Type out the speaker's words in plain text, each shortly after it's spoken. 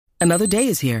Another day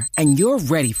is here, and you're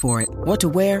ready for it. What to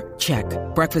wear? Check.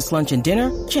 Breakfast, lunch, and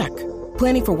dinner? Check.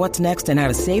 Planning for what's next and how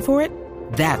to save for it?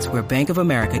 That's where Bank of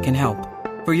America can help.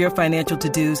 For your financial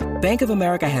to-dos, Bank of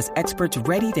America has experts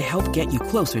ready to help get you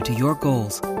closer to your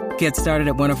goals. Get started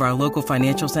at one of our local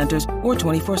financial centers or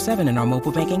 24/7 in our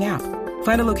mobile banking app.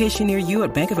 Find a location near you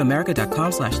at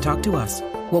bankofamerica.com/talktous.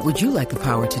 What would you like the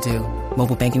power to do?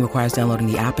 Mobile banking requires downloading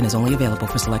the app and is only available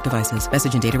for select devices.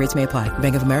 Message and data rates may apply.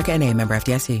 Bank of America N.A., member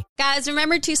FDIC. Guys,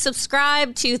 remember to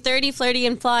subscribe to 30, Flirty,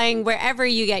 and Flying wherever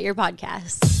you get your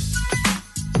podcasts.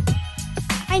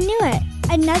 I knew it.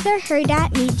 Another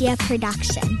Herdat Media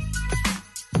production.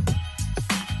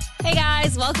 Hey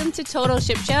guys, welcome to Total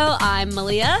Ship Show. I'm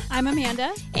Malia. I'm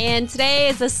Amanda. And today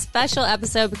is a special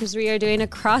episode because we are doing a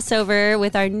crossover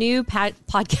with our new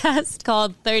podcast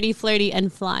called 30, Flirty,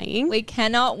 and Flying. We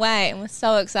cannot wait. We're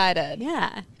so excited.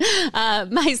 Yeah.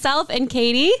 Myself and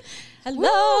Katie. Hello.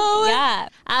 Woo! Yeah.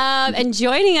 And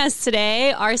joining us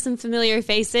today are some familiar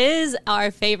faces, our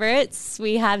favorites.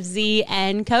 We have Z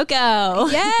and Coco.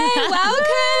 Yay,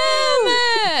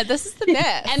 welcome. This is the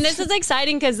best. And this is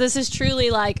exciting because this is truly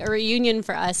like a reunion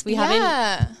for us. We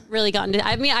haven't really gotten to,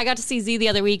 I mean, I got to see Z the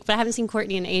other week, but I haven't seen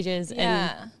Courtney in ages.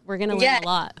 And we're going to learn a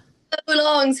lot. So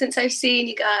long since I've seen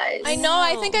you guys. I know.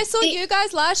 I think I saw you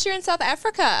guys last year in South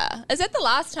Africa. Is that the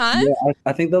last time? Yeah,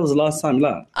 I think that was the last time.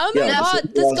 Oh my God,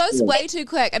 this goes way too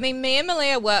quick. I mean, me and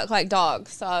Malia work like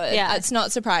dogs, so it's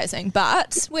not surprising.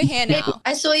 But we're here now.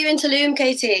 I saw you in Tulum,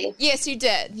 Katie. Yes, you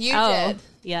did. You did.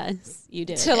 Yes, you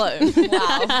did. Tulum.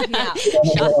 Wow.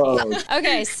 Yeah.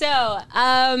 Okay, so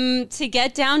to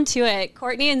get down to it,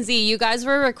 Courtney and Z, you guys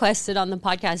were requested on the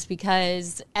podcast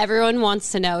because everyone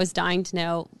wants to know, is dying to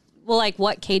know, well, like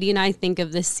what Katie and I think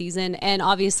of this season. And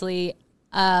obviously,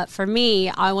 for me,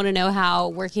 I want to know how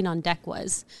working on deck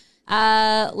was.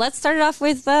 Let's start it off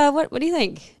with, what do you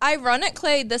think?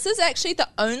 Ironically, this is actually the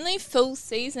only full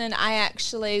season I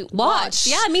actually watched.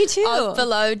 Yeah, me too. Of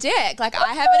Below Deck. Like,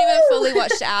 I haven't even fully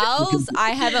watched ours.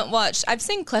 I've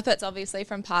seen clippets, obviously,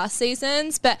 from past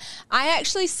seasons, but I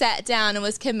actually sat down and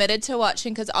was committed to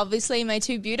watching because obviously my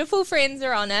two beautiful friends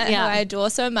are on it, who I adore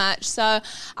so much. So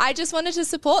I just wanted to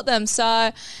support them.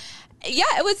 So,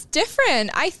 yeah, it was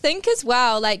different. I think as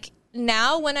well, like,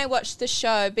 now when I watch the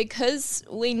show, because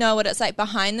we know what it's like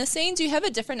behind the scenes, you have a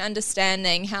different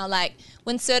understanding how, like,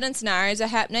 when certain scenarios are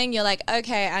happening, you're like,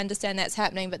 okay, I understand that's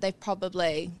happening, but they've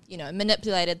probably,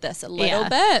 manipulated this a little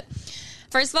bit.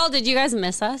 First of all, did you guys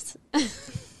miss us?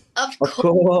 Of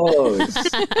course.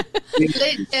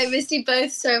 I missed you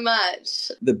both so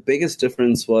much. The biggest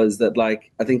difference was that,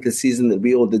 like, I think the season that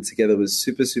we all did together was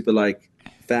super, super, like,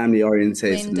 family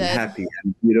orientated and happy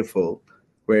and beautiful.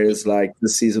 Whereas, like,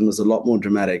 this season was a lot more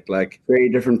dramatic, like very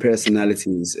different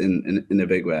personalities in a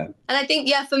big way. And I think,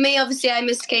 for me, obviously, I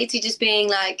missed Katie just being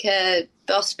like a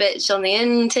boss bitch on the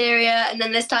interior. And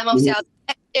then this time, obviously, I was on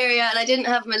the exterior and I didn't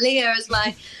have Malia as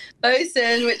my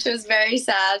bosun, which was very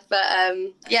sad. But,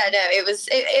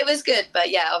 it was good. But,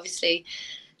 obviously,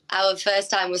 our first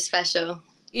time was special.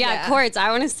 Yeah, Courts,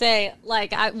 I want to say,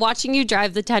 like, watching you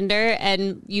drive the tender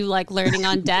and you, like, learning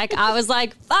on deck, I was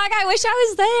like, fuck, I wish I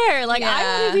was there. Like,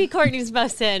 I want to be Courtney's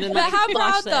bosun. And, but like, how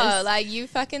proud, though? Like, you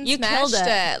fucking smashed killed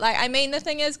it. Like, I mean, the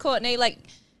thing is, Courtney, like,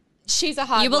 she's a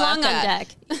hard You belong worker. on deck.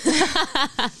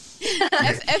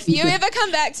 If you ever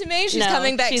come back to me, she's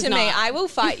coming back to me. I will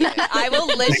fight you. I will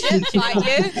legit fight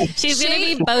you. She's going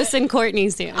to be bosun Courtney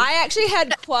soon. I actually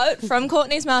had a quote from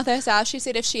Courtney's mouth herself. She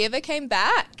said, if she ever came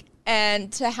back,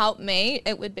 and to help me,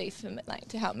 it would be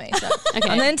to help me. So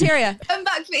on the interior. Come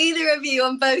back for either of you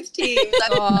on both teams.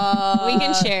 We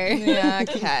can share. Yeah,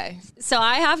 okay. So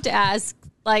I have to ask,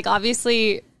 like,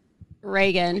 obviously,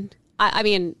 Reagan, I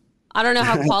mean, I don't know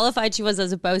how qualified she was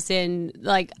as a bosun.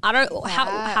 Like, I don't,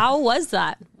 how was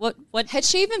that? What had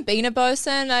she even been a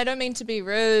bosun? I don't mean to be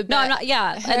rude, but no, I'm not,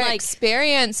 her and, like,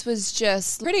 experience was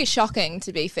just pretty shocking,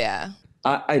 to be fair.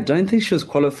 I don't think she was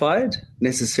qualified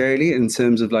necessarily in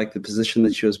terms of, like, the position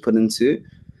that she was put into,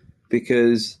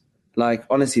 because, like,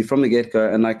 honestly, from the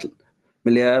get-go, and, like,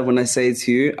 Malia, when I say it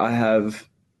to you, I have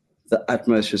the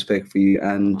utmost respect for you,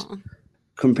 and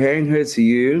comparing her to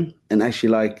you and actually,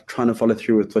 like, trying to follow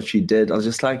through with what she did, I was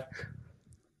just like,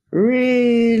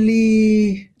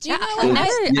 really? Do you know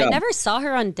I never saw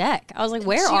her on deck. I was like,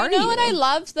 where are you? Do you know what I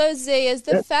loved, though, Z, is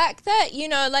the fact that,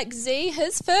 like, Z,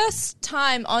 his first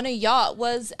time on a yacht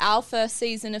was our first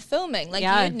season of filming. Like, you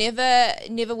had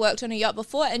never worked on a yacht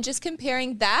before, and just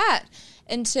comparing that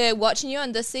into watching you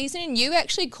on this season and you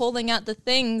actually calling out the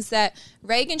things that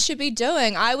Reagan should be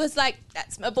doing. I was like,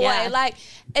 that's my boy. Yeah. Like,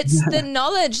 it's the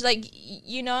knowledge, like,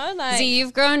 you know, like. See,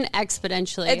 you've grown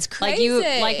exponentially. It's crazy.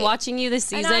 Like watching you this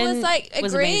season. And I was like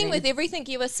agreeing amazing. with everything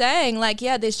you were saying. Like,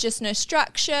 yeah, there's just no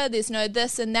structure. There's no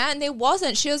this and that. And there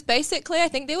wasn't. She was basically, I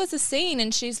think there was a scene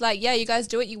and she's like, yeah, you guys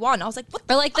do what you want. I was like, what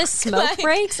Or like the fuck? smoke Like,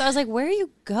 breaks. I was like, where are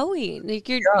you going? Like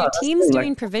your team's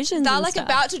doing provisions. they're and like stuff.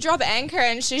 about to drop anchor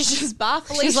and she's just bar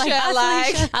Felicia. She's like,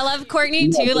 like, I love Courtney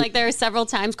too. Like there were several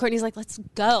times Courtney's like, let's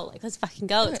go. Like let's fucking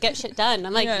go. Let's get shit done.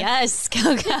 I'm like, yes,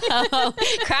 go.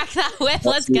 Crack that whip.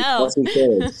 Let's go.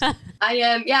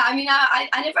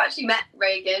 I never actually met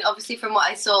Reagan. Obviously, from what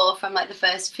I saw from like the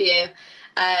first few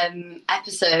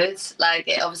episodes, like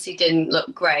it obviously didn't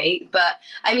look great. But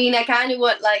I mean, I kind of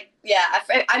want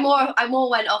I more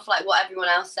went off like what everyone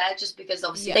else said, just because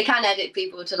obviously they can edit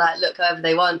people to like look however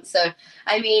they want. So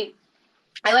I mean,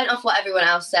 I went off what everyone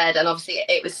else said, and obviously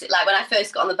it was like when I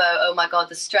first got on the boat, oh my god,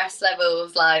 the stress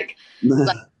levels, like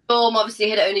Storm obviously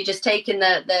had only just taken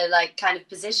the like kind of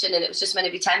position, and it was just meant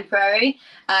to be temporary.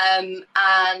 And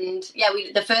yeah,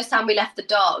 the first time we left the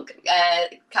dock,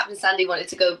 Captain Sandy wanted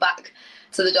to go back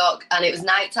to the dock, and it was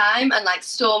nighttime, and like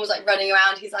Storm was like running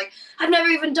around. He's like, I've never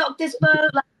even docked this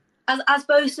boat. Like, as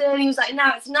bosun, he was like,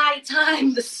 now it's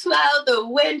nighttime, the swell, the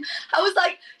wind. I was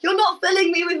like, you're not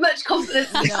filling me with much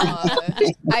confidence. No.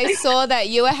 I saw that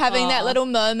you were having that little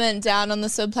moment down on the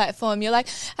sub platform. You're like,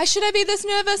 should I be this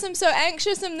nervous? I'm so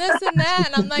anxious and this and that.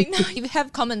 And I'm like, no, you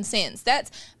have common sense.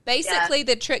 That's basically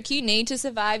the trick you need to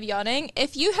survive yachting.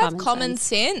 If you have common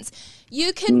sense,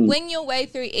 you can wing your way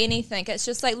through anything. It's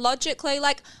just like logically,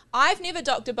 like I've never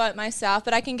docked a boat myself,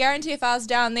 but I can guarantee if I was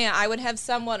down there, I would have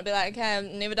someone be like, okay, I've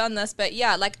never done this. But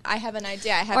yeah, like I have an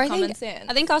idea. I have common sense.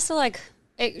 I think also like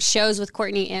it shows with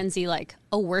Courtney and Z like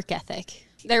a work ethic.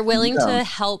 They're willing to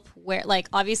help where, like,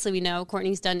 obviously we know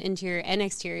Courtney's done interior and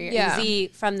exterior. Yeah. And Z,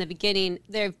 from the beginning,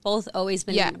 they've both always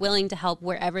been willing to help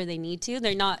wherever they need to.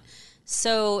 They're not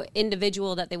so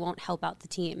individual that they won't help out the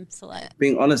team. So like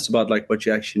being honest about like what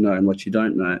you actually know and what you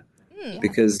don't know,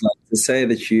 because like to say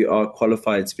that you are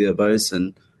qualified to be a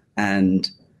bosun, and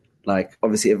like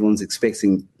obviously everyone's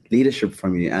expecting leadership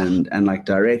from you and like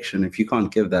direction. If you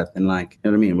can't give that, then like, you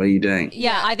know what I mean? What are you doing?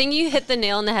 Yeah, I think you hit the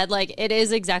nail on the head. Like it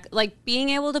is exactly like being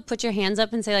able to put your hands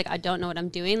up and say like, I don't know what I'm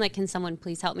doing. Like, can someone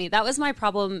please help me? That was my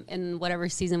problem in whatever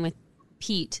season with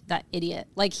Pete, that idiot.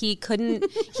 Like he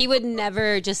would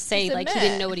never just say like he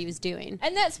didn't know what he was doing.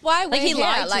 And that's why like he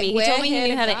lied to me. He told me he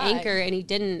knew how to anchor and he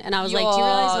didn't. And I was like, do you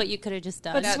realize what you could have just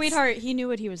done? But sweetheart, he knew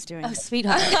what he was doing. Oh,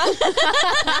 sweetheart.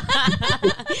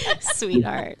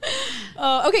 Sweetheart.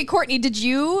 Okay, Courtney, did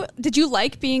you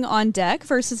like being on deck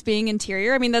versus being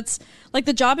interior? I mean, that's like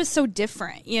the job is so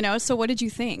different, you know? So what did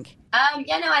you think?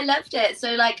 I loved it.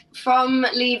 So like from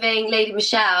leaving Lady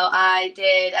Michelle, I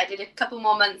did a couple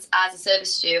more months as a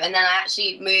service stew, and then I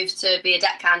actually moved to be a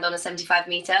deckhand on a 75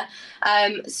 meter.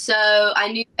 So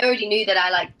I already knew that I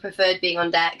like preferred being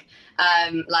on deck.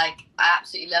 Like I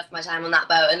absolutely loved my time on that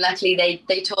boat, and luckily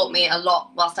they taught me a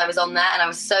lot whilst I was on there, and I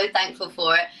was so thankful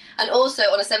for it. And also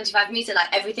on a 75 meter,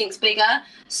 like everything's bigger,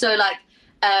 so like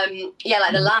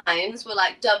like the lines were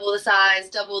like double the size,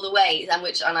 double the weight,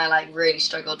 and I like really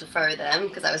struggled to throw them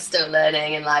because I was still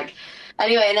learning. And like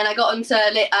anyway, and then I got onto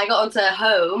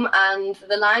home, and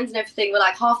the lines and everything were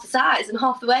like half the size and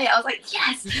half the weight. I was like,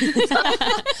 yes,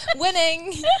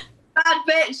 winning. Bad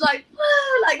bitch, like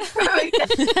throwing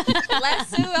it.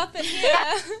 Lasso up in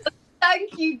here.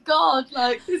 Thank you, God,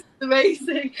 like this is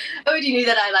amazing. I already knew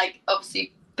that I like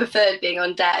obviously preferred being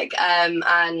on deck,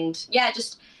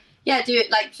 do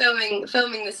it like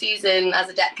filming the season as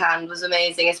a deckhand was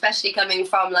amazing, especially coming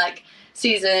from like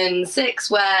season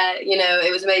 6 where, you know,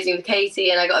 it was amazing with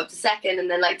Katie and I got up to second, and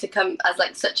then like to come as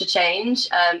like such a change,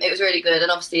 it was really good.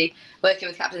 And obviously working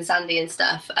with Captain Sandy and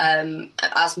stuff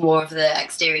as more of the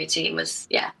exterior team was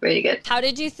really good. How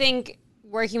did you think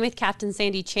working with Captain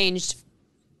Sandy changed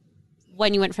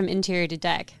when you went from interior to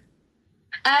deck?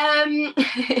 I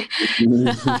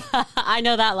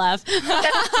know that laugh.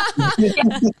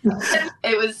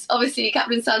 It was obviously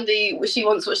Captain Sandy, she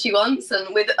wants what she wants,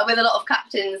 and with a lot of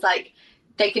captains, like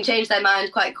they can change their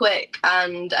mind quite quick,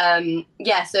 and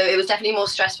so it was definitely more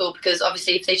stressful because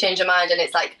obviously if they change their mind and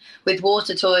it's like with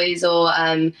water toys or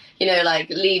like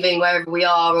leaving wherever we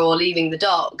are or leaving the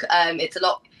dock, it's a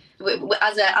lot.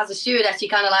 As a stewardess, you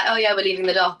kind of like, oh yeah, we're leaving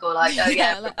the dock, or like, oh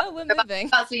yeah, like, oh, we're moving.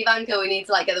 About to leave anchor, we need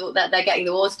to like they're getting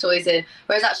the water toys in.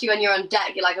 Whereas actually, when you're on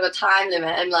deck, you're like on a time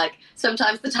limit, and like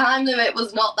sometimes the time limit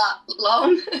was not that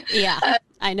long. Yeah,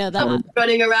 I know that.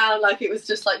 Running around like it was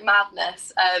just like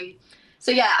madness. So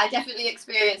yeah, I definitely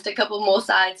experienced a couple more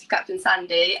sides of Captain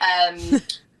Sandy.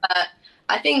 But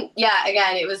I think, yeah,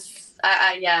 again, it was,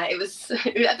 it was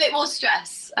a bit more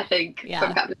stress, I think,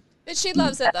 from Captain. But she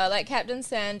loves it though, like Captain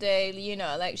Sandy, you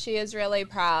know, like she is really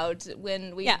proud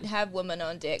when we have women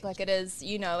on deck. Like it is,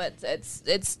 you know,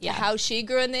 it's how she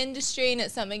grew in the industry, and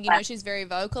it's something, you know, she's very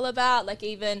vocal about. Like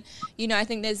even, you know, I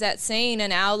think there's that scene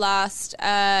in our last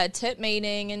tip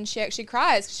meeting, and she actually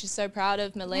cries because she's so proud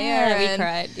of Malia. Yeah, we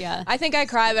cried, I think I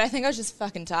cried, but I think I was just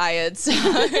fucking tired. So.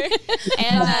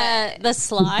 And the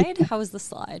slide, how was the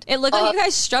slide? It looked like you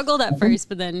guys struggled at first,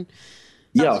 but then...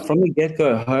 Yeah, from the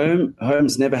get-go,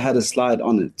 Holmes never had a slide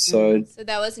on it. So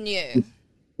that was new.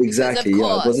 Exactly,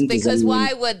 because of course, yeah. because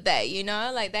why would they, you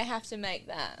know? Like, they have to make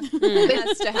that. It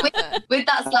has to happen. With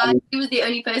that slide, he was the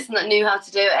only person that knew how to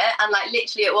do it. And, like,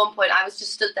 literally at one point, I was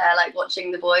just stood there, like,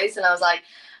 watching the boys. And I was like,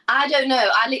 I don't know.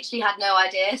 I literally had no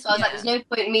idea. So I was like, there's no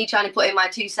point in me trying to put in my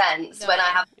 2 cents when I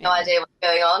have no idea what's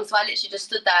going on. So I literally just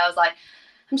stood there. I was like,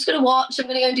 I'm just going to watch. I'm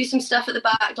going to go and do some stuff at the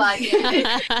back. Like,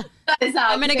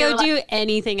 I'm going to go do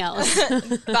anything else.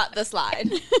 But the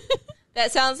slide.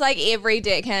 That sounds like every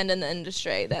deckhand in the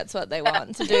industry. That's what they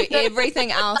want, to do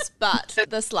everything else but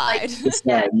the slide.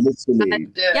 Literally.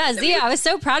 Yeah, Zia, I was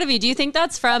so proud of you. Do you think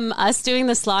that's from us doing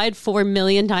the slide 4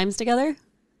 million times together?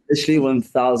 Literally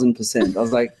 1,000%. I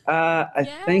was like, I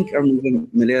think I remember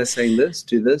Malia saying this,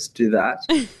 do that.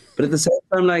 But at the same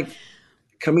time, like,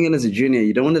 coming in as a junior,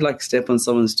 you don't want to like step on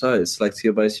someone's toes, like to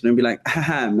your boss. You don't be like,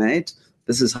 haha, mate,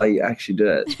 this is how you actually do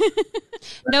it.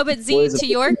 No, but Z, to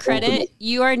your credit,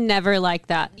 you are never like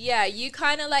that. Yeah, you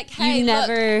kind of like, hey, look,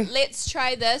 let's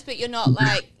try this, but you're not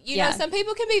like, you know, some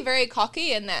people can be very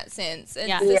cocky in that sense.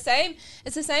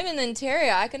 It's the same in the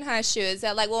interior. I can hire shoes.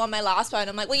 They're like, well, on my last boat.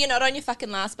 I'm like, well, you're not on your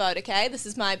fucking last boat, okay? This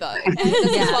is my boat. And this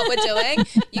is what we're doing.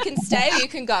 You can stay or you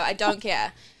can go. I don't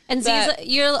care. And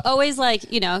you're always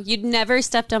like, you know, you'd never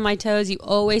stepped on my toes. You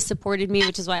always supported me,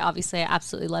 which is why obviously I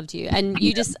absolutely loved you. And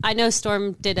you just, I know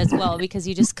Storm did as well, because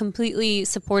you just completely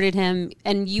supported him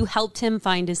and you helped him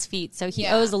find his feet. So he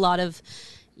owes a lot of,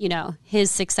 you know, his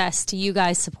success to you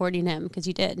guys supporting him, because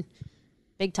you did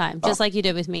big time, just like you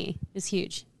did with me. It's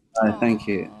huge. Thank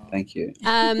you.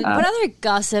 What other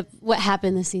gossip? What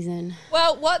happened this season?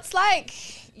 Well, what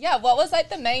was like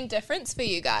the main difference for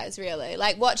you guys, really?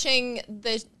 Like watching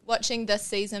this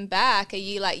season back, are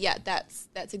you like, yeah, that's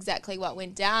exactly what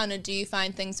went down? Or do you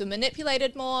find things were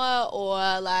manipulated more,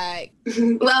 or like?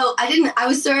 Well, I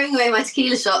was throwing away my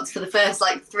tequila shots for the first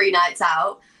like 3 nights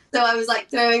out. So I was like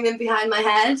throwing them behind my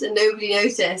head and nobody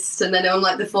noticed. And then on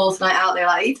like the 4th night out, they were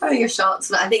like, are you throwing your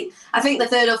shots? And I think the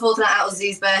 3rd or 4th night out was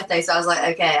Z's birthday. So I was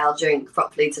like, okay, I'll drink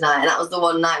properly tonight. And that was the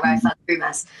one night where I felt a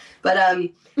mess. But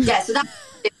so that's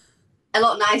a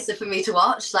lot nicer for me to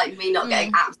watch, like me not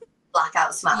getting absolutely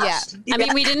blackout smashed. Yeah. I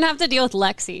mean, we didn't have to deal with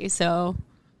Lexi, so.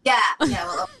 Yeah.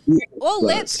 Well,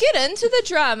 let's get into the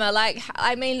drama. Like,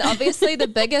 I mean, obviously the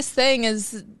biggest thing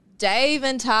is Dave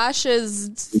and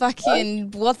Tasha's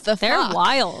fucking what the fuck. They're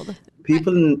wild.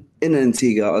 People in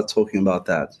Antigua are talking about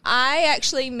that. I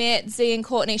actually met Z and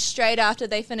Courtney straight after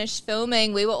they finished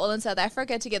filming. We were all in South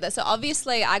Africa together. So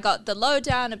obviously I got the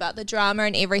lowdown about the drama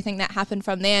and everything that happened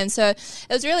from there. And so it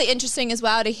was really interesting as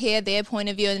well to hear their point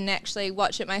of view and actually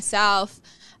watch it myself.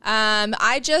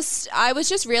 I was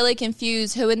just really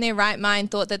confused. Who in their right mind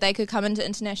thought that they could come into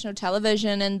international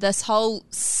television and this whole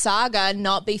saga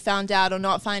not be found out, or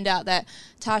not find out that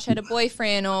Tash had a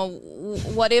boyfriend or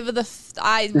whatever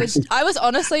I was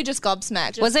honestly just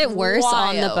gobsmacked. Was it worse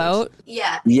on the boat?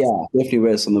 Yeah, definitely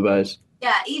worse on the boat.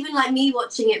 Yeah, even like me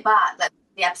watching it back, like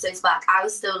the episodes back, I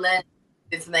was still learning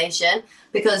information,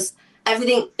 because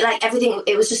everything,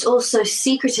 it was just all so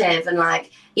secretive. And like,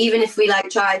 even if we like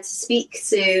tried to speak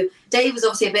to Dave, was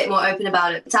obviously a bit more open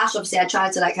about it. Tash, obviously, I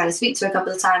tried to like kind of speak to her a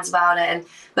couple of times about it,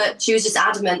 but she was just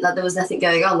adamant that there was nothing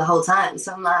going on the whole time.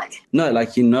 So I'm like, no,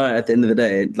 like, you know, at the end of the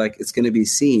day, like, it's going to be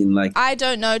seen. Like, I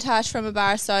don't know Tash from a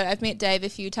bar, so I've met Dave a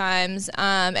few times,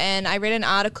 and I read an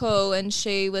article, and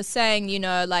she was saying, you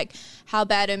know, like how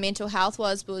bad her mental health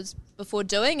was before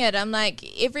doing it. I'm like,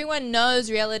 everyone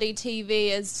knows reality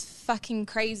TV is fucking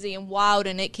crazy and wild,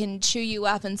 and it can chew you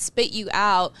up and spit you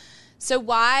out. So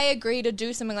why agree to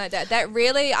do something like that? That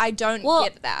really, I don't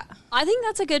get that. I think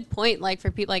that's a good point. Like for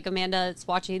people like Amanda that's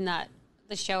watching the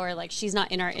show, or like she's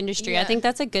not in our industry. I think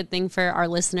that's a good thing for our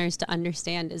listeners to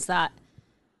understand, is that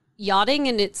yachting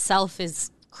in itself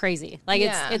is crazy. Like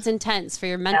it's intense for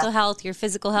your mental health, your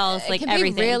physical health, like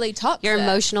everything. Be really toxic. Your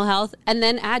emotional health, and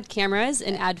then add cameras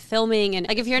and add filming, and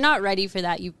like if you're not ready for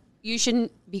that, you you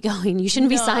shouldn't be going. You shouldn't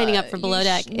be signing up for Below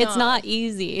Deck. It's not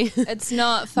easy. It's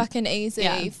not fucking easy.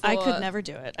 Yeah, I could never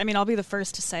do it. I mean, I'll be the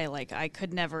first to say, like, I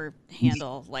could never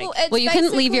handle, like... Well, you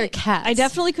couldn't leave your cat. I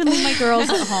definitely couldn't leave my girls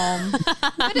at home.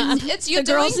 But it's you're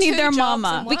The girls doing need their two jobs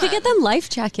mama. in We could get them life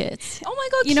jackets. Oh my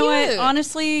God, You know what?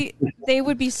 Honestly, they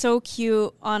would be so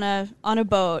cute on a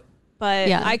boat. But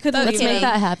Yeah, I couldn't let's leave make them.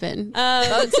 that happen.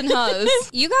 Boats and hoes.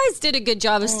 You guys did a good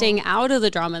job of staying out of the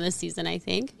drama this season, I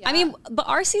think. I mean, but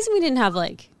our season we didn't have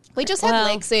like... We just had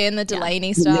Lexi and the Delaney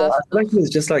Yeah, stuff. I feel like it was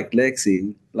just like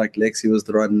Lexi. Like Lexi was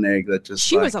the rotten egg that just.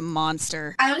 She was a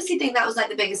monster. I honestly think that was like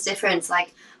the biggest difference.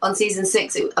 Like on season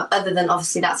 6, other than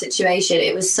obviously that situation,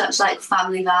 it was such like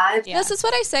family vibe. Yeah. This is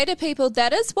what I say to people.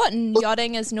 That is what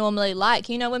yachting is normally like.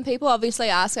 You know, when people obviously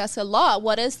ask us a lot,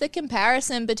 what is the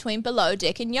comparison between Below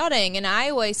Deck and yachting? And I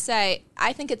always say,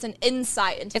 I think it's an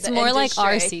insight into It's the more like industry.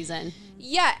 our season.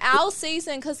 Yeah, our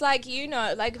season, because, like, you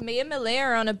know, like me and Malia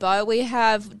are on a boat. We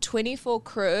have 24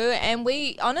 crew, and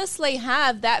we honestly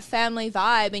have that family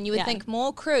vibe. And you would think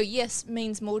more crew, yes,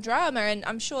 means more drama. And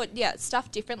I'm sure, stuff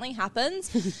differently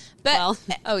happens. But,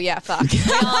 oh, yeah, fuck.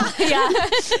 Yeah,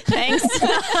 thanks.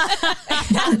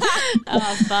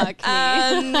 Oh, fuck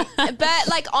me. But,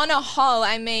 like, on a whole,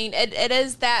 I mean, it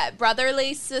is that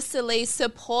brotherly, sisterly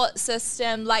support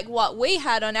system, like what we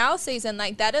had on our season.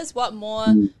 Like, that is what more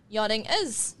yachting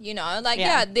is, you know?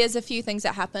 Like, there's a few things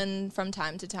that happen from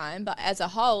time to time, but as a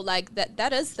whole, like,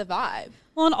 that is the vibe.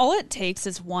 Well, and all it takes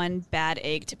is one bad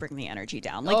egg to bring the energy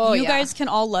down. Like, you guys can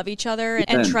all love each other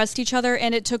and trust each other,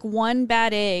 and it took one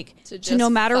bad egg to no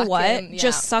matter what,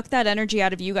 just suck that energy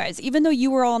out of you guys. Even though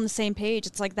you were all on the same page,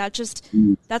 it's like that just,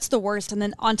 that's the worst. And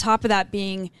then on top of that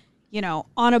being, you know,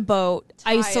 on a boat,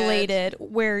 isolated,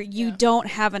 where you don't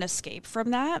have an escape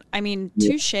from that. I mean,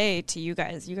 touche to you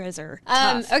guys. You guys are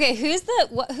tough. Okay, who's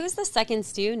the second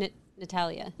stew?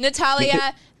 Natalia.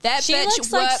 That She bitch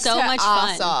looks like works so her much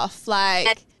ass fun. off.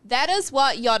 Like, that is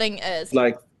what yachting is.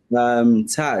 Like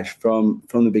Tash from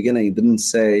the beginning didn't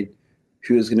say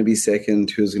who was going to be second,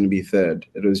 who was going to be third.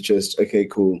 It was just, okay,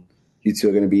 cool, you two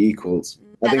are going to be equals.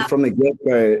 I think from the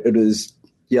get-go, it was,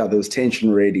 there was tension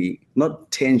already. Not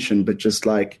tension, but just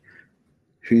like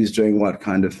who's doing what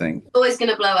kind of thing. Always going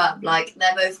to blow up. Like,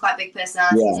 they're both quite big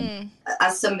personalities. Yeah.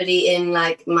 As somebody in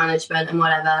like management and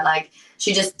whatever, like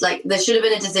she just like there should have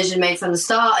been a decision made from the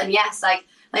start. And yes, like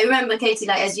remember, Katie,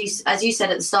 like as you said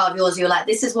at the start of yours, you were like,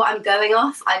 this is what I'm going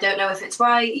off. I don't know if it's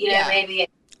right. You know, maybe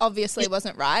obviously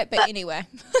wasn't right, but anyway.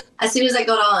 As soon as I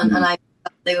got on and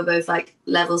they were both like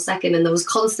level second, and there was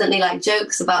constantly like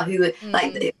jokes about who were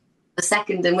like the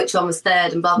second and which one was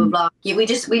third and blah blah blah. We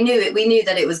knew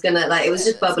that it was gonna, like, it was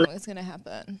just bubbling. It was gonna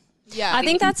happen. Yeah, I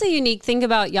think that's a unique thing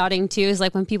about yachting too, is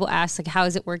like when people ask like, how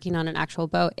is it working on an actual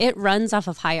boat? It runs off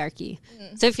of hierarchy.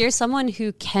 So if you're someone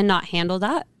who cannot handle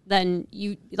that, then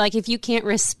you, like, if you can't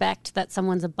respect that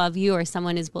someone's above you or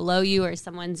someone is below you or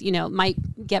someone's, you know, might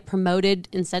get promoted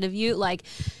instead of you, like,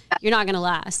 you're not going to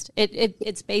last.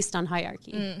 It's based on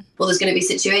hierarchy. Well, there's going to be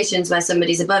situations where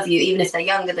somebody's above you, even if they're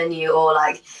younger than you, or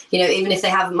like, you know, even if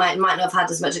they might not have had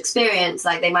as much experience,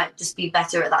 like they might just be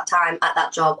better at that time at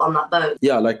that job on that boat.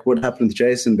 Yeah, like what happened with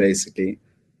Jason, basically,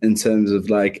 in terms of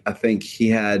like, I think he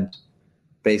had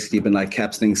basically been like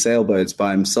captaining sailboats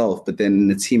by himself, but then in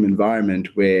a team environment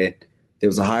where there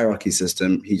was a hierarchy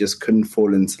system, he just couldn't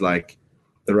fall into like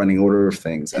the running order of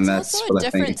things. And it's that's also what a I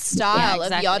think different style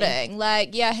of yachting.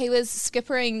 Like, he was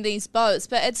skippering these boats,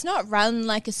 but it's not run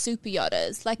like a super yacht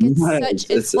is. Like,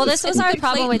 it's well, this was our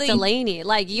problem with completely- Delaney.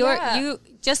 Like, you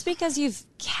just because you've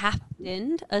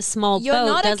captained a small You're boat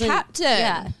not a doesn't. captain.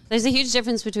 Yeah, there's a huge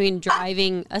difference between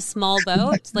driving a small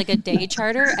boat, like a day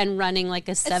charter, and running like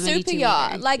a 72 super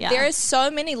yacht. meter. Like, there are so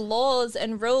many laws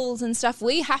and rules and stuff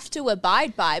we have to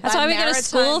abide by. That's why we go to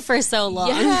school for so long.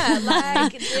 Yeah,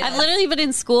 like I've literally been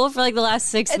in school for like the last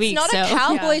 6 weeks. It's not a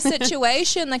cowboy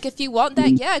situation. Like, if you want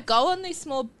that, go on these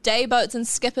small day boats and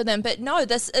skipper them. But no,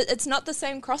 it's not the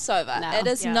same crossover. No. It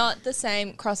is not the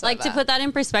same crossover. Like, to put that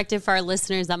in perspective for our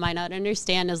listeners that might not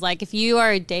understand, is like if you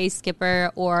are a day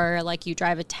skipper or like you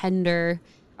drive a tender,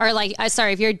 or like,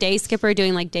 if you're a day skipper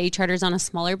doing like day charters on a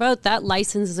smaller boat, that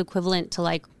license is equivalent to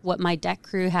like what my deck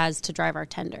crew has to drive our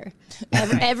tender.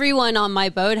 Everyone on my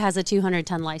boat has a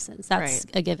 200-ton license. That's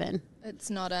a given. It's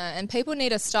not and people need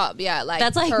to stop. Yeah, like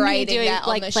that's like me doing that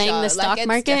like on playing show. the stock like,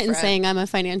 market different. and saying I'm a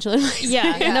financial advisor.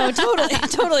 Yeah, no,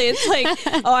 totally. It's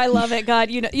like, oh, I love it. God,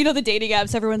 you know the dating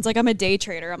apps. Everyone's like, I'm a day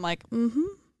trader. I'm like,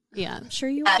 yeah, I'm sure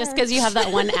you are. Just because you have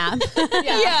that one app.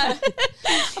 Yeah.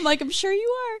 I'm like, I'm sure you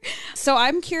are. So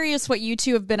I'm curious what you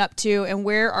two have been up to, and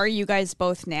where are you guys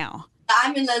both now?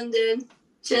 I'm in London.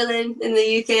 chilling in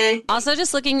the UK. Also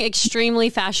just looking extremely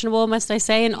fashionable, must I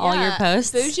say, in all your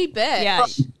posts. Bougie bitch. Yeah.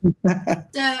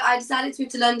 So I decided to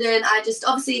move to London. I just,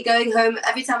 obviously going home,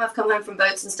 every time I've come home from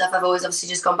boats and stuff, I've always obviously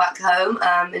just gone back home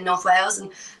in North Wales,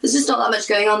 and there's just not that much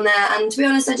going on there. And to be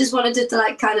honest, I just wanted to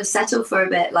like kind of settle for a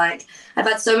bit. Like I've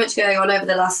had so much going on over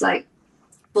the last like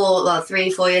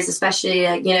 3-4 years, especially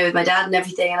with my dad and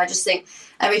everything. And I just think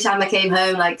every time I came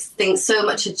home, like things so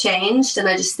much had changed. And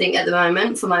I just think at the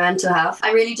moment for my mental health,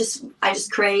 I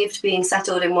just craved being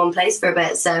settled in one place for a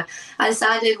bit. So I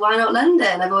decided, why not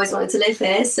London? I've always wanted to live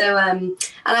here. So and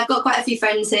I've got quite a few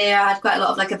friends here. I had quite a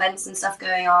lot of like events and stuff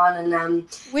going on. And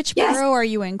which borough are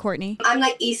you in, Courtney? I'm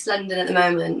like East London at the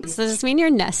moment. So does this mean you're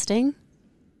nesting?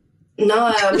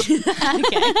 No. Okay.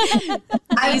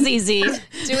 Easy.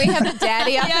 Do we have a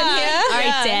daddy up in here? All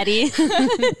right, daddy.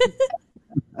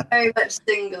 Very much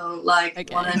single, like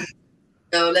want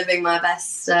to living my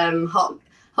best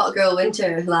hot girl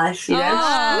winter life, you know.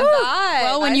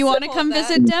 Well, when you want to come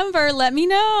visit Denver, let me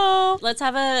know. Let's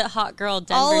have a hot girl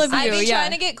Denver. All of you, I've been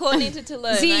trying to get Courtney to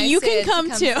Tulum. See, you can come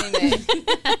too.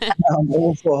 I'm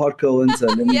all for hot girl winter.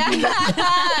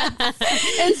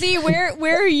 And see, where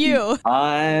are you?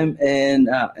 I'm in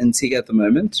Antigua at the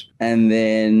moment, and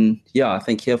then I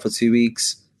think here for 2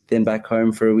 weeks, then back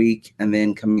home for a week, and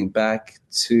then coming back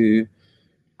to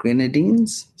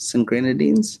St.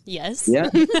 Grenadines. Yes. Yeah.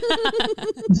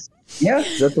 Yeah,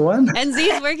 is that the one? And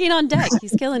Z's working on deck.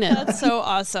 He's killing it. That's so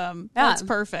awesome. Yeah. That's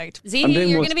perfect. Z,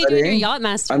 you're going to be doing your yacht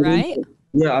master, right?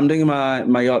 I'm doing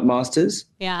my yacht masters.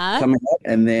 Yeah. Coming up,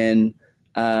 and then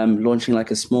launching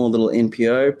like a small little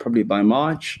NPO probably by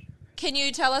March. Can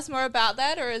you tell us more about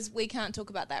that, or we can't talk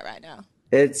about that right now?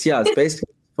 It's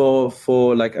basically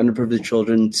for like underprivileged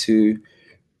children to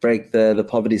break the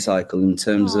poverty cycle in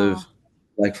terms of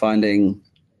like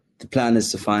the plan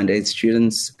is to find 8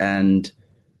 students and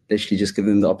literally just give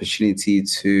them the opportunity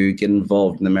to get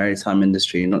involved in the maritime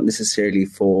industry, not necessarily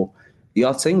for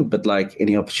yachting, but like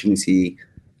any opportunity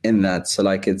in that. So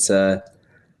like it's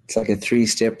like a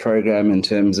 3-step program in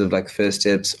terms of like first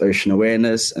steps, ocean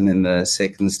awareness, and then the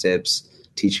second steps,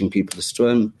 teaching people to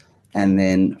swim. And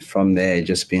then from there,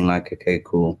 just being like, okay,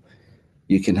 cool.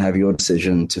 You can have your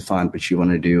decision to find what you want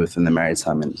to do within the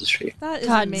maritime industry. That is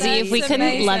God, amazing. Z, if we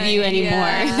couldn't love you anymore.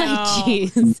 Yeah.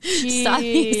 Jeez. Stop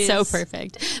being so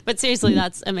perfect. But seriously,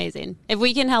 that's amazing. If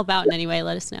we can help out in any way,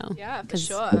 let us know. Yeah, for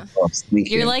sure.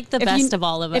 You're like the best of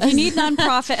all of us. If you need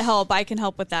nonprofit help, I can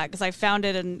help with that because I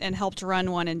founded and helped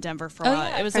run one in Denver for a while.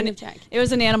 Yeah, it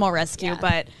was an animal rescue,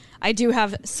 but I do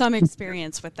have some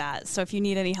experience with that. So if you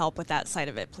need any help with that side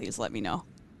of it, please let me know.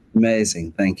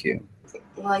 Amazing. Thank you.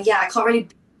 Well, yeah, I can't really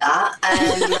do that.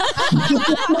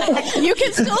 You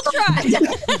can still try.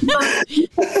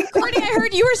 Courtney, I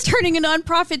heard you were starting a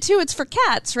nonprofit too. It's for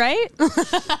cats, right?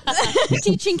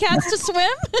 Teaching cats to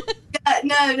swim?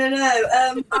 No.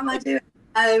 How am I doing?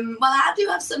 Well, I do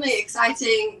have something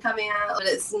exciting coming out, but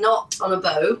it's not on a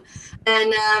boat.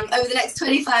 And over the next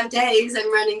 25 days,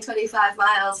 I'm running 25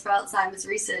 miles for Alzheimer's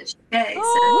Research UK.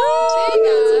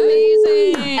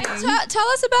 Oh, that's amazing. Tell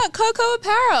us about Coco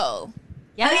Apparel.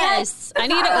 Yes, I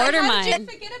need to order mine. How did you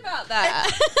forget about that?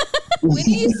 When are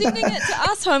you sending it to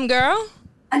us, homegirl?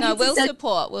 No, we'll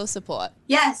support.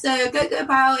 Yeah, so Coco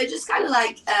Apparel, it's just kind of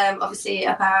like, obviously,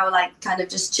 apparel, like kind of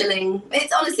just chilling.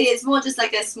 It's more just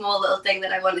like a small little thing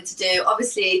that I wanted to do.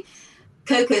 Obviously,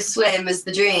 Coco Swim is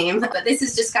the dream, but this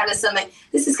is just kind of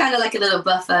this is kind of like a little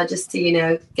buffer just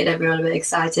to, get everyone a bit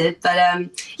excited. But I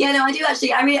do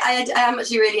actually, I am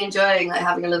actually really enjoying like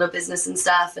having a little business and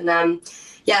stuff. And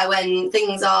when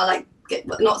things are like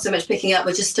not so much picking up,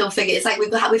 but just still figure it's like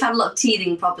we've had a lot of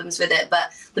teething problems with it.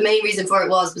 But the main reason for it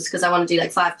was because I want to do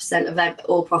like 5% of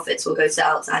all profits will go to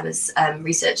Alzheimer's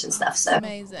research and stuff. So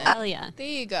amazing. Hell yeah. There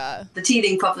you go. The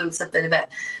teething problems have been a bit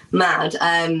mad.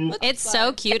 It's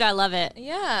so cute. I love it.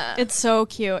 Yeah. It's so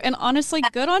cute. And honestly,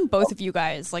 good on both of you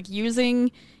guys. Like using,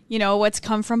 what's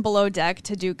come from below deck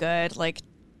to do good. Like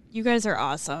you guys are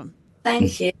awesome.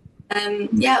 Thank you.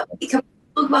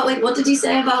 Talk about what did you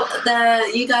say about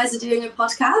you guys are doing a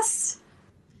podcast?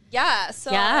 Yeah, so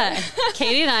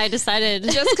Katie and I decided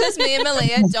just because me and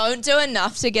Malia don't do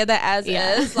enough together as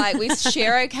is, like we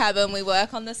share a cabin, we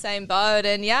work on the same boat,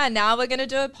 and now we're gonna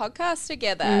do a podcast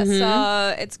together. Mm-hmm.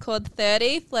 So it's called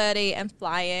 30, Flirty, and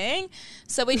Flying.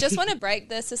 So we just want to break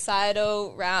the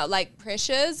societal like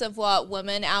pressures of what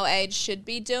women our age should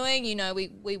be doing.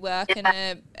 We work in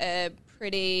a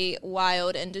pretty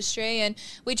wild industry and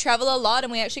we travel a lot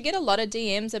and we actually get a lot of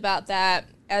DMs about that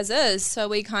as is. So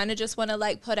we kind of just want to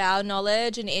like put our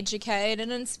knowledge and educate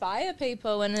and inspire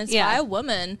people and inspire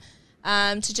women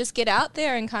to just get out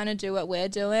there and kind of do what we're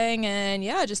doing and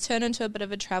just turn into a bit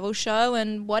of a travel show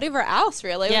and whatever else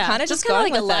really. Yeah, we're kind of just kind of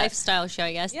going like a with lifestyle show,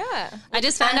 I guess. Yeah. I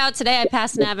just found out today I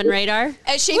passed Nav and Radar.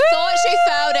 And she thought she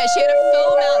failed it. She had a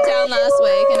full meltdown last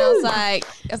week and I was like,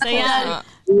 of course not.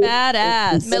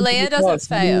 Badass. Malia doesn't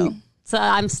fail. So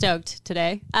I'm stoked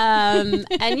today. And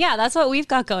that's what we've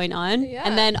got going on. Yeah.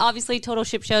 And then obviously Total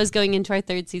Ship Show is going into our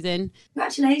 3rd season.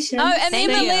 Congratulations. Oh, and me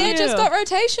and Malia just got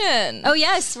rotation. Oh,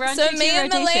 yes. We're on so me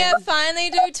and Malia finally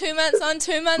do 2 months on,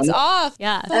 2 months off.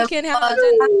 Yeah. Fucking hell.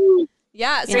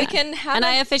 Yeah, so we can have. And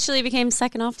I officially became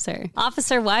second officer.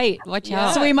 Officer White, watch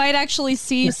out. So we might actually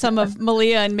see some of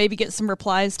Malia and maybe get some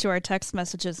replies to our text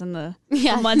messages in the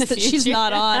months that she's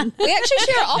not on. We actually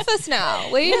share an office now.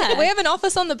 We have an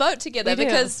office on the boat together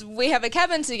because we have a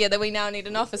cabin together. We now need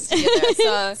an office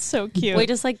together. So cute. We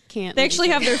just can't. They actually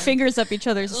have their fingers up each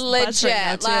other's butts right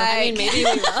now, too. I mean, maybe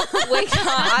we will. We can't.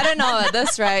 I don't know at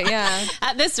this rate. Yeah.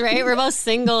 At this rate, we're both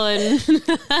single and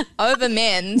over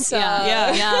men. So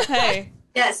yeah. Hey.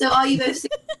 Yeah, so are you both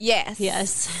single?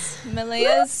 Yes.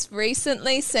 Malia's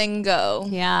recently single.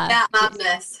 Yeah. That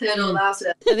madness. Heard all about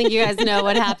it. I think you guys know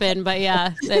what happened, but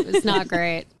it was not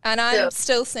great. And I'm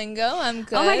still single. I'm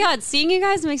good. Oh my God, seeing you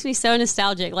guys makes me so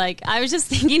nostalgic. I was just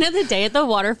thinking of the day at the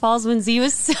waterfalls when Z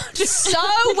was so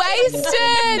wasted.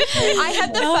 I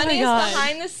had the funniest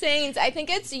behind the scenes. I think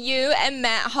it's you and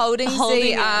Matt holding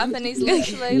Z up, and he's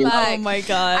literally oh my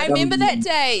God. I remember that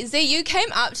day, Z, you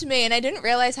came up to me, and I didn't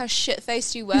realize how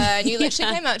shit-faced you were, and you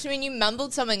literally came up to me and you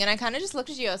mumbled something, and I kind of just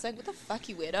looked at you. I was like, what the fuck,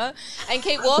 you weirdo? And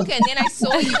keep walking. Then I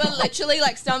saw you were literally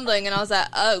stumbling, and I was like,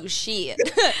 oh shit.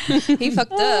 He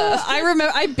fucked up. I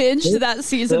remember I binged that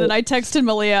season and I texted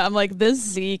Malia. I'm like, this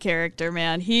Z character,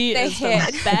 man, he is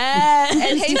the best.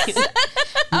 And he's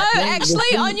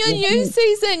actually on your new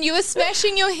season, you were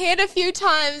smashing your head a few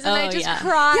times, and I just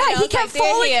cried. Yeah, he kept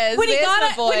falling. When he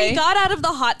got out of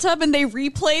the hot tub and they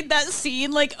replayed that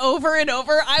scene over and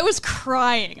over, I was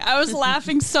crying. I was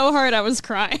laughing so hard, I was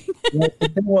crying. The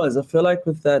thing was, I feel like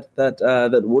with that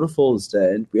waterfalls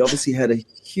day, we obviously had a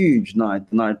huge night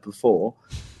the night before.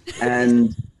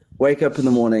 And wake up in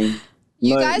the morning.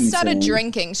 You guys started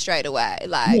drinking straight away,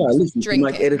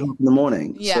 drinking 8 o'clock in the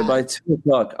morning. Yeah. So by 2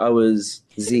 o'clock, I was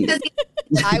Z.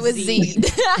 I was Z.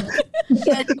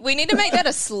 We need to make that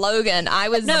a slogan. I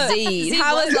was Z.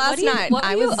 How was last night? What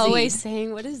were you always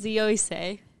saying? What does Z always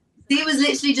say? He was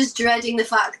literally just dreading the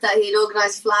fact that he'd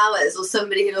organised flowers or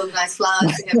somebody had organised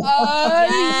flowers for him. Oh,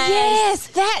 yes,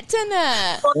 that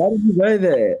dinner.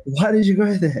 Why did you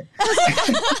go there?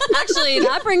 Actually,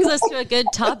 that brings us to a good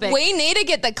topic. We need to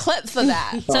get the clip for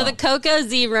that. So the Coco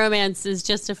Z romance is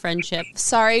just a friendship.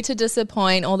 Sorry to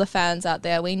disappoint all the fans out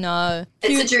there. We know.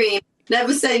 It's a dream.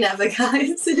 Never say never,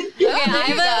 guys. Okay,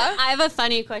 I have a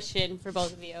funny question for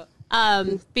both of you.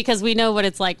 Because we know what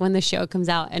it's like when the show comes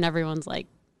out and everyone's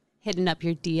hitting up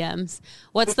your DMs.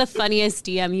 What's the funniest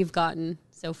DM you've gotten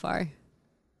so far?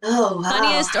 Oh, wow.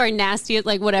 Funniest or nastiest,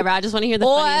 whatever. I just want to hear the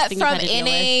funniest thing from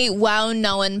any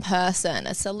well-known person,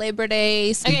 a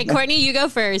celebrity. Okay, Courtney, you go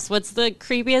first. What's the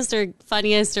creepiest or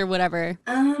funniest or whatever?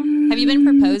 Have you been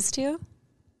proposed to?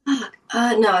 No,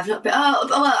 I've not been. Oh,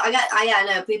 well, I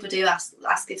know people do ask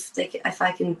if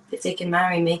they can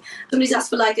marry me. Somebody's asked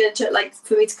for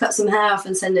for me to cut some hair off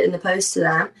and send it in the post to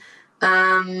them.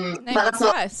 But that's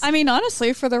not. I mean,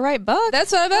 honestly, for the right buck.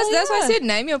 That's what that's why I said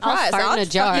name your price. I'll fart in a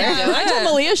jar. I told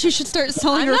Malia she should start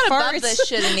selling her farts. I'm not above this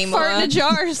shit anymore. Fart in a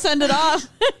jar, send it off,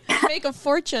 make a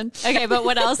fortune. Okay, but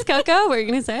what else, Coco? What are you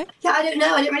gonna say? Yeah, I don't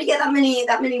know. I didn't really get that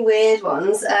many weird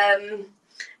ones.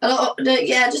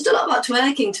 Just a lot about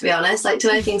twerking, to be honest.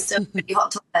 Twerking's still a pretty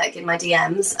hot topic in my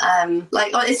DMs.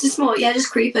 It's just more,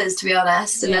 just creepers, to be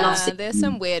honest. And then obviously there's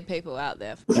some weird people out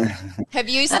there. Have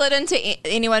you slid into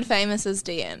anyone famous's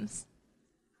DMs?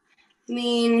 I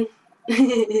mean...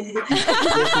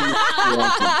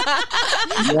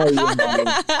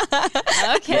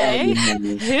 Okay.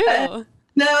 Who?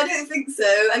 No, I don't think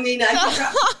so. I mean,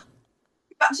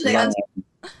 actually,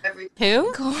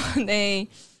 who? Courtney.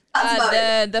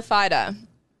 The fighter.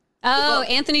 Oh,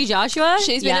 Anthony Joshua?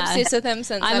 She's been obsessed with him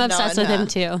since I'm obsessed with him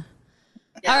too.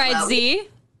 Yeah, all right, Z.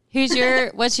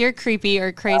 What's your creepy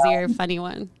or crazy or funny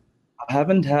one? I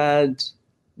haven't had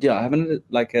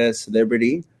a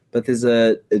celebrity, but there's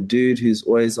a dude who's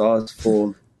always asked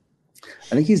for,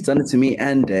 I think he's done it to me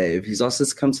and Dave. He's asked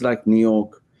us to come to New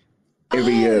York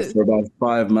every year for about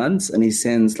 5 months, and he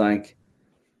sends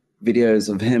videos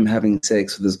of him having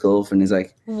sex with his girlfriend. He's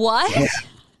like, what? Yeah.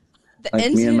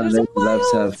 Me and my lady love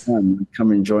to have fun.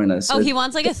 Come and join us. Oh, he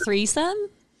wants a threesome?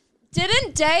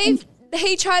 Didn't Dave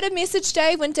he tried to message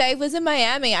Dave when Dave was in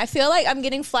Miami. I feel like I'm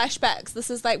getting flashbacks. This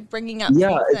is like bringing up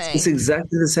it's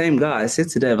exactly the same guy. I said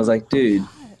to Dave, I was like, dude,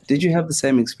 did you have the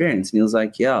same experience? And he was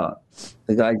like, yeah.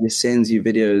 The guy just sends you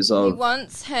videos of...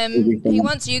 He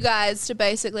wants you guys to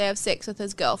basically have sex with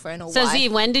his girlfriend or wife. So Z,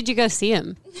 when did you go see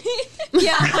him?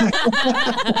 Yeah.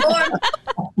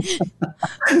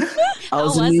 I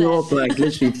was in New York like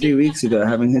literally 3 weeks ago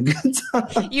having a good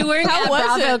time. You weren't at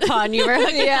BravoCon. You were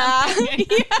yeah.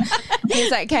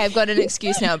 He's like, okay, I've got an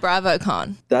excuse now,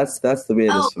 BravoCon. That's the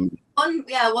weirdest for me. One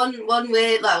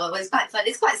weird, well, it's quite fun.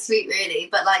 It's quite sweet, really,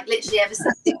 but like literally ever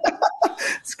since.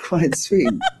 It's quite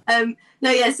sweet.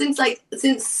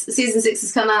 Since season 6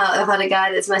 has come out, I've had a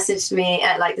guy that's messaged me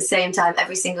at like the same time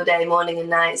every single day, morning and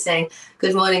night, saying,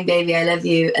 "Good morning, baby, I love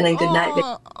you," and then "Good night, baby."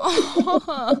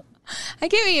 I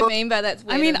get what you mean by that's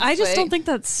weird. I mean, I just don't think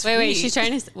that's sweet. Wait, she's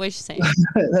trying to... What is she saying?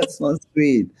 That's not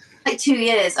sweet. Like 2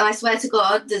 years, and I swear to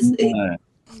God, That's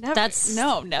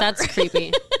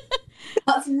creepy.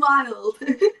 That's wild.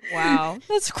 Wow.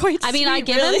 That's quite I mean, sweet, I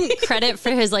give him credit for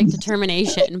his like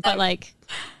determination, but like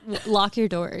lock your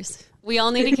doors. We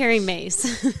all need to carry mace.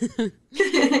 Sweet.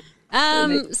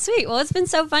 Well, it's been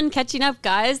so fun catching up,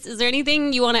 guys. Is there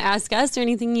anything you want to ask us or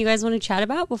anything you guys want to chat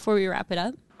about before we wrap it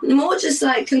up? More just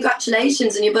like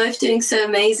congratulations, and you're both doing so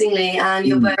amazingly, and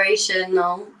you're both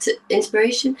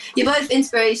inspiration. You're both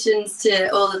inspirations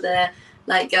to all of the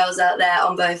like girls out there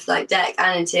on both like deck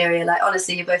and interior. Like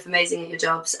honestly, you're both amazing at your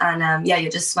jobs, and you're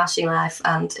just smashing life,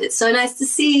 and it's so nice to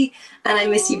see, and I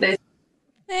miss you both.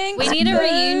 Thanks. We need a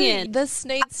reunion. This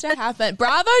needs to happen.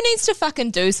 Bravo needs to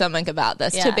fucking do something about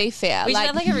this, to be fair. We should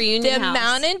have like a reunion The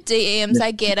amount of DMs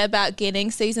I get about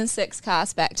getting season 6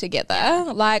 cast back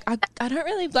together, like I don't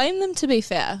really blame them, to be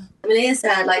fair. Malia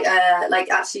said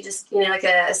actually just like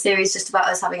a series just about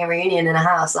us having a reunion in a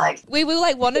house. Like we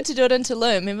like wanted to do it in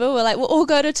Tulum. Remember, we're like, we'll all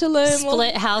go to Tulum.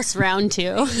 Split house round 2.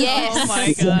 Yes. Oh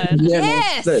my god.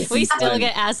 Yes. We still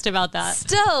get asked about that.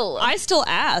 I still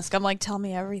ask. I'm like, tell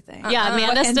me everything. Yeah,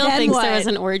 Amanda still thinks there was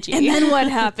an orgy. And then what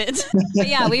happened? But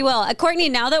yeah, we will. Courtney,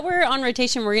 now that we're on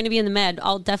rotation, we're going to be in the Med.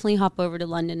 I'll definitely hop over to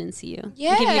London and see you.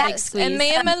 Yeah. Give you a big squeeze. And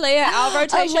me and Malia, our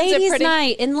rotations a ladies' are pretty...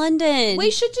 night in London. We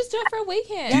should just do it for a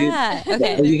weekend. Yeah.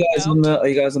 Okay. Are you guys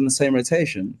on the same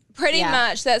rotation? Pretty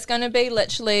much. That's going to be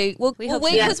literally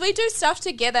because we do stuff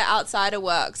together outside of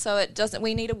work, so it doesn't.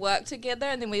 We need to work together,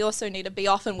 and then we also need to be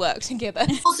off and work together.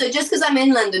 Also, just because I'm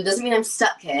in London doesn't mean I'm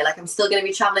stuck here. Like I'm still going to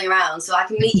be traveling around, so I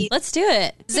can meet you. Let's do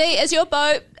it. Z, is your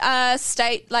boat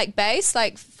state like base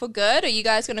like for good? Are you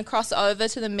guys going to cross over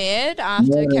to the Med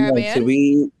after Caribbean? So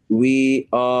we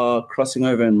are crossing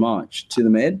over in March to the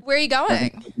Med. Where are you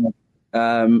going?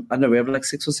 I don't know, we have like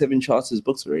 6 or 7 charters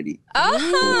booked already.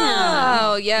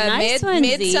 Oh, yeah. Nice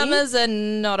Midsummers are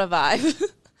not a vibe.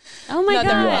 Oh my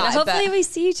God. Hopefully we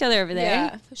see each other over there.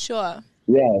 Yeah, for sure.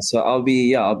 Yeah, so I'll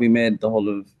be Med the whole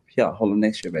of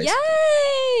next year, basically.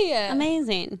 Yay!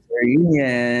 Amazing.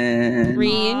 Reunion.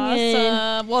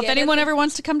 Awesome. Well, if anyone ever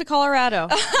wants to come to Colorado,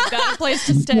 you've got a place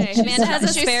to stay. Amanda has a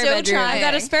spare bedroom. I've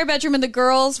got a spare bedroom, and the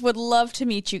girls would love to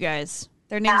meet you guys.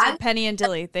 Their names are Penny and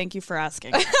Dilly. Thank you for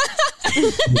asking.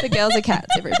 The girls are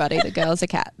cats, everybody. The girls are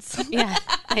cats. Yeah,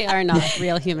 they are not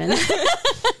real humans.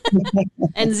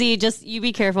 And Z, just you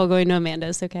be careful going to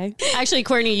Amanda's, okay? Actually,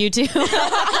 Courtney, you too. You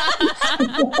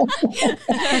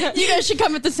guys should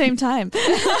come at the same time.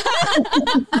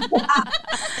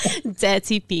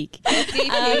 Dirty peak.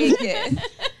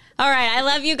 All right, I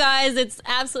love you guys. It's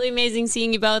absolutely amazing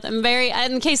seeing you both.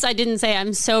 In case I didn't say,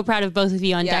 I'm so proud of both of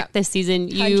you on deck this season.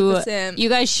 100%. You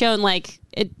guys shown like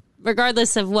it.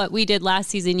 Regardless of what we did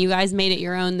last season, you guys made it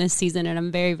your own this season, and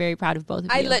I'm very, very proud of both of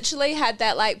you. I literally had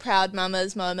that like proud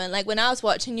mamas moment. Like when I was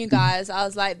watching you guys, I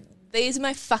was like, these are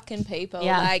my fucking people.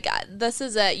 Yeah. Like this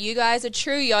is it. You guys are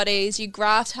true yachties. You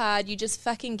graft hard. You just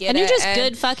fucking get it. And you're just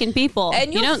good fucking people.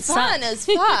 And you you're don't fun suck. as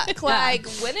fuck. Like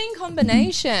winning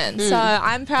combination. So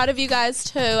I'm proud of you guys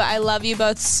too. I love you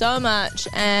both so much.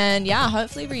 And yeah,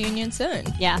 hopefully reunion soon.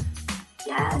 Yeah.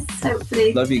 Yes,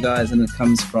 hopefully. Love you guys, and it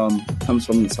comes from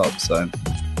the top. So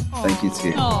thank you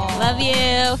too. Aww. Love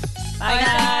you.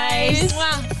 Bye guys.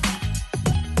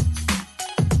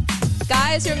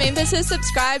 Guys, remember to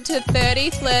subscribe to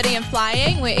 30, Flirty and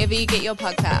Flying wherever you get your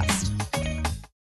podcast.